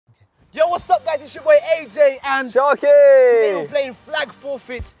Yo, what's up guys? It's your boy AJ and Sharky! Today we're playing flag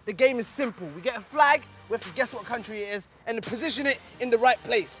forfeits. The game is simple. We get a flag, we have to guess what country it is and then position it in the right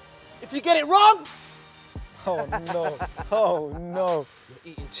place. If you get it wrong... Oh no, oh no.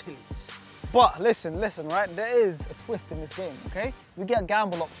 You're eating chilies. But listen, right? There is a twist in this game, okay? We get a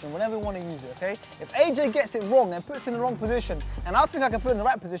gamble option whenever we want to use it, okay? If AJ gets it wrong and puts it in the wrong position, and I think I can put it in the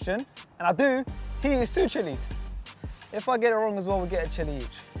right position, and I do, he eats 2 chilies. If I get it wrong as well, we get a chili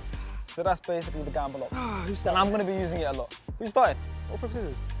each. So that's basically the gamble option. Who's starting? And I'm going to be using it a lot. Who's starting? Rock, paper,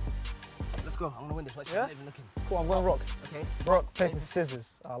 scissors. Let's go. I'm going to win this. Watch, Yeah? I'm not even looking. Cool, I'm going rock. Okay. Rock, paper,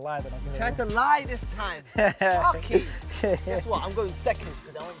 scissors. I lied and I'm going Tried to lie this time. Sharky. Guess what? I'm going second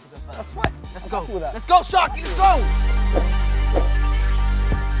because I want you to go first. That's fine. Let's I'm go. happy with that. Let's go, Sharky. Let's go.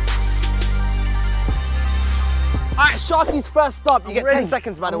 All right, Sharky's first up. You get 10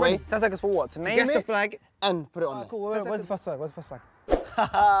 seconds, by the way. 10 seconds for what? To name Guess it? the flag and put it on there. Cool. Where's the first flag? Where's the first flag?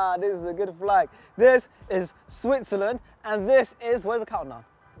 Haha, this is a good flag. This is Switzerland, and this is, where's the countdown?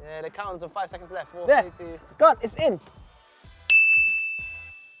 Yeah, the countdown's on 5 seconds left. 4, There. 3, 2. God, it's in.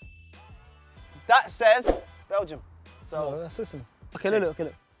 That says Belgium. So, Oh, that's Switzerland. Okay, look. SW,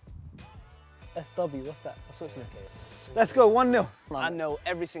 what's that? That's Switzerland. Let's go, 1-0. I know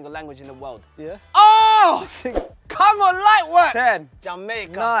every single language in the world. Yeah? Oh! Come on, light work! 10,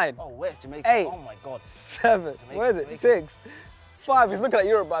 Jamaica. 9. Oh, where's Jamaica? 8. Oh my God. 7. Jamaica, Where is it? Jamaica. 6. 5. He's looking at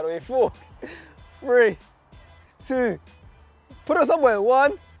Europe, by the way. 4. 3. 2. Put it somewhere.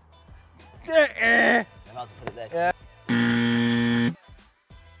 1. I'm about to put it there. Yeah. I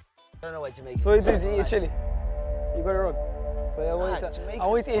don't know where Jamaica is. So what you do is you eat a chili. You got it wrong. So yeah, I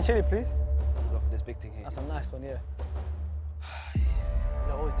want you to eat a chili, please. Go for this big thing here. That's a nice one, yeah. You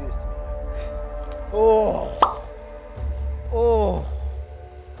don't always do this to me. Oh. Oh.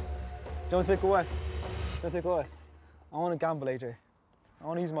 Do you want to take a worse? Do you want to take a worse? I want to gamble, AJ. I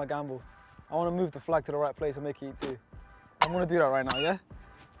want to use my gamble. I want to move the flag to the right place and make it eat 2. I'm going to do that right now, yeah?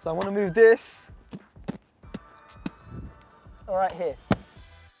 So I want to move this right here.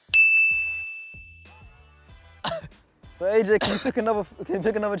 So AJ, can you pick another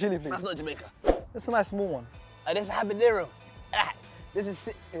chili, please? That's not Jamaica. It's a nice small one. This is habanero. This is...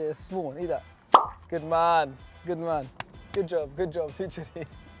 Yeah, it's a small one. Eat that. Good man. Good man. Good job. 2 chili.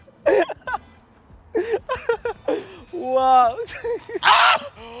 Wow.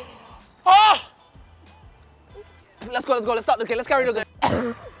 Let's go. Let's start the game. Let's carry the game.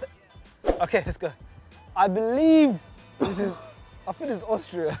 Okay, let's go. I believe this is, I think it's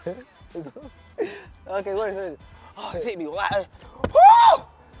Austria. Okay, where is it? Oh, it's hit me. Woo!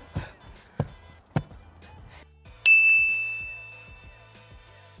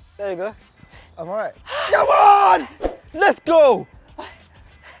 There you go. I'm all right. Come on! Let's go!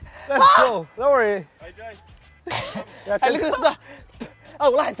 Let's go. Don't worry. Yeah, Hey, look at this stuff. Oh,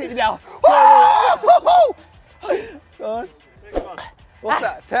 lights hit me now. Go on. What's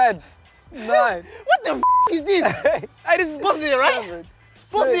that? 10, 9. What the f is this? Hey, this is Bosnia, right? 7,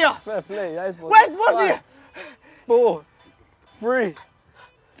 Bosnia. 6. Fair play. That is Bosnia. Where's Bosnia? 5, 4, 3,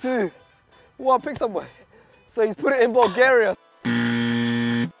 2, 1. Pick somewhere. So he's put it in Bulgaria.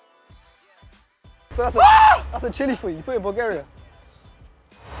 So that's a chili for you. You put it in Bulgaria.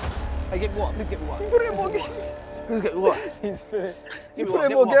 Hey, get me water. Please get me water. You put it in Bulgaria. Please get me water. He's finished. Give You me put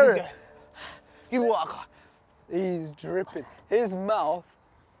it in water. Bulgaria. Give me water. He's dripping. His mouth,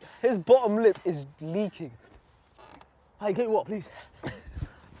 his bottom lip is leaking. Hey, get me water, please.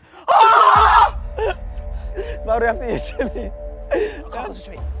 Now they have to eat chili.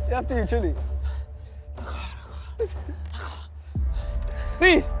 Concentrate. You have to eat chili.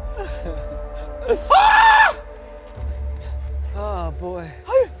 Please. Oh boy.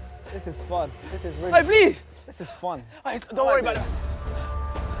 This is fun. This is really Hey, please. This is fun. Hey, don't worry about it.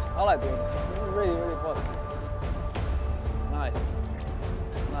 I like doing this. This is really, really fun. Nice.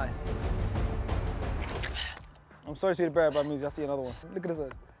 Nice. I'm sorry to be the bearer, but you have to eat another one. Look at this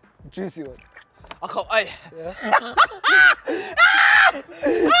one. Juicy one. I can't. Hey. Yeah.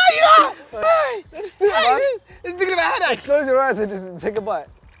 You know. Hey. Let's do it, man. It's bigger than my head. Just close your eyes and just take a bite.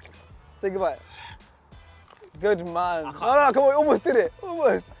 Take a bite. Good man. No, come on, you almost did it.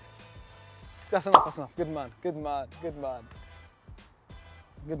 Almost. That's enough. Good man. Good man.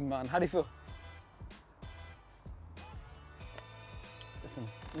 How do you feel? Listen,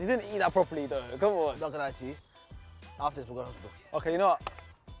 you didn't eat that properly though. Come on. Not gonna lie to you. After this, we'll go to hospital. Okay, you know what?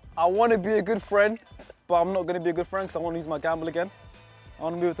 I want to be a good friend, but I'm not going to be a good friend because I want to use my gamble again. I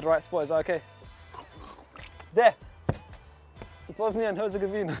want to move to the right spot. Is that okay? There. Bosnia and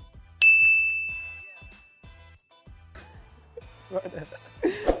Herzegovina. Right there.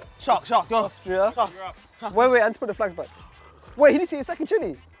 Shark, go. Austria. Shark. Wait, I need to put the flags back. Wait, he needs to eat a second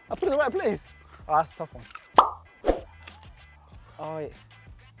chili. I put it in the right place. Oh, that's a tough one. Oh, wait.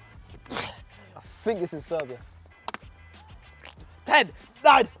 I think this is Serbia. 10,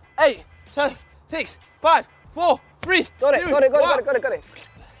 9, 8, 7, 6, 5, 4, 3, Got it, 2, got it, got 1. it, got it, got it.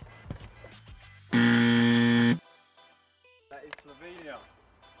 That is Slovenia.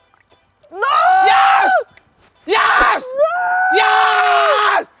 No! Yes! Yes!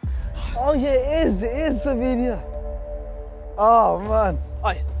 Yes! Oh yeah, it is Slovenia. Oh man.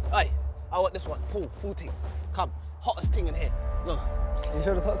 Oi, oi, I want this one, full thing. Come, hottest thing in here. Look. You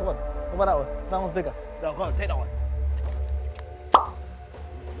sure the first one? What about that one? That one's bigger. No, go on, take that one.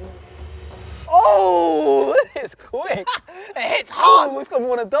 Oh, it's quick. It hits Oh, hard. it's got me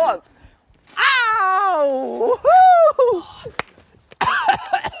want to dance. Ow!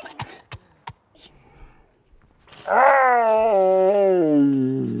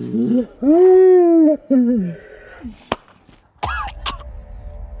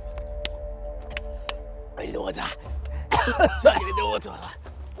 I need the water. Sharky, need the water.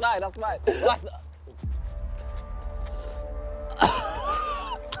 No, that's mine. That's the...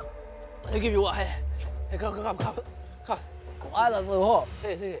 Let me give you what here. Here, come. Why is that so hot?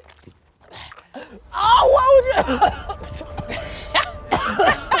 Here. Oh, why would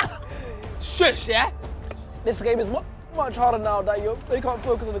you? Shush, yeah? This game is much harder now that you can't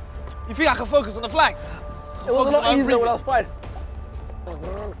focus on the. You think I can focus on the flag? It was a lot easier when I was fine.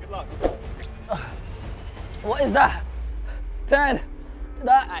 Good luck. What is that? 10.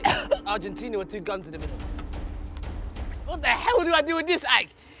 That. Argentina with 2 guns in the middle. What the hell do I do with this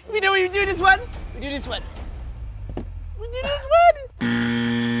act? We know what you do this one? We do this one. We do this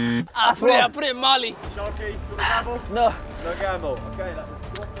one. I'll put it in Mali. Sharky, you want to gamble? No. No gamble. Okay, that was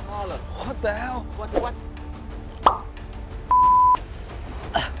Guatemala. What the hell? What?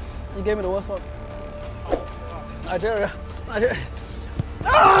 You gave me the worst one. Nigeria. Nigeria,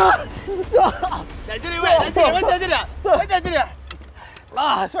 where's Nigeria?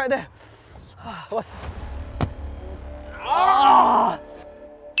 Ah, it's right there. What's that? Ah!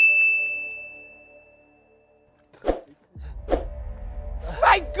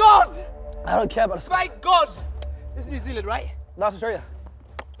 Thank God! I don't care about the score. Thank God! This is New Zealand, right? That's Australia.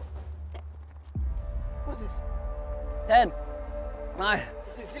 What's this? 10, 9.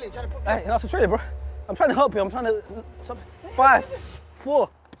 New Zealand trying to put me Hey, that's Australia, bro. I'm trying to help you. I'm trying to. 5, 4.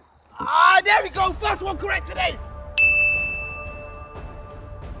 Ah, there we go. First one correct today.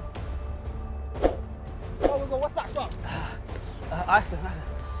 Go. What's that shot? Iceland.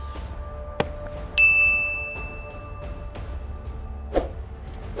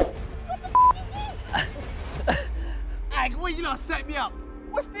 Ag, what you lot set me up?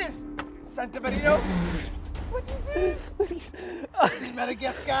 What's this? Santa Marino? What is this? This is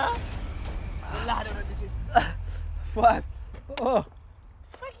Madagascar? I don't know what this is. 5. Oh.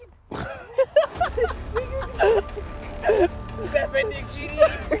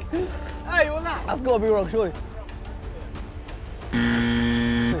 Hey, what's that? That's gotta be wrong, surely.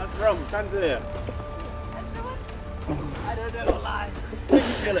 That's wrong, Tanzania. I don't know, lie.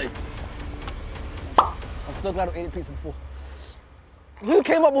 Chile. I'm so glad I've eaten pizza before. Who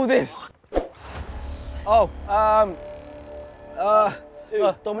came up with this? Oh,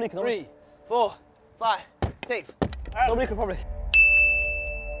 2, Dominican. 3, 4, 5, 6. Dominican Republic.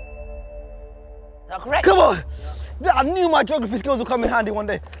 Is that correct? Come on! Yeah. I knew my geography skills would come in handy one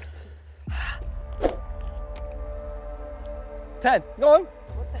day. 10, go on.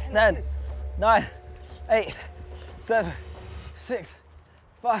 What the hell 10, is this? 9, 8, 7, 6,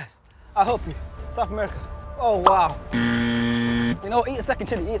 5. I help you. South America. Oh, wow. You know, eat a second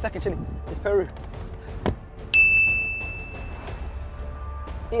chili, It's Peru.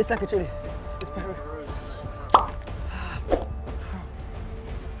 Eat a second chili. It's Peru.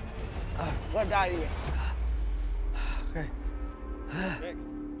 I'm gonna die here. Okay. Next.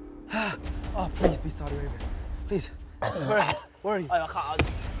 Oh, please be Saudi Arabia. Please. Where are you? Oh, I can't.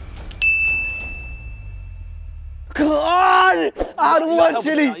 Come on! I had one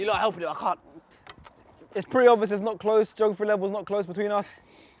chili. You're not helping it. I can't. It's pretty obvious it's not close. Geography level's not close between us.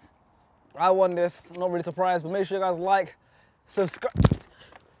 I won this. I'm not really surprised, but make sure you guys like, subscribe.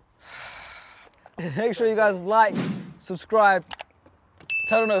 Make sure you guys like, subscribe,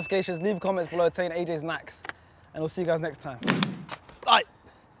 turn on notifications, leave comments below saying AJ's Knacks, and we'll see you guys next time. Alright.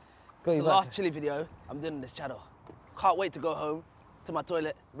 Go The you last chili video I'm doing on this channel. Can't wait to go home to my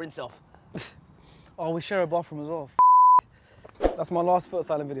toilet, rinse off. Oh, we share a bathroom as well. That's my last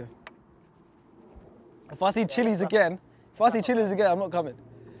Footasylum video. If I see Chilies again, I'm not coming.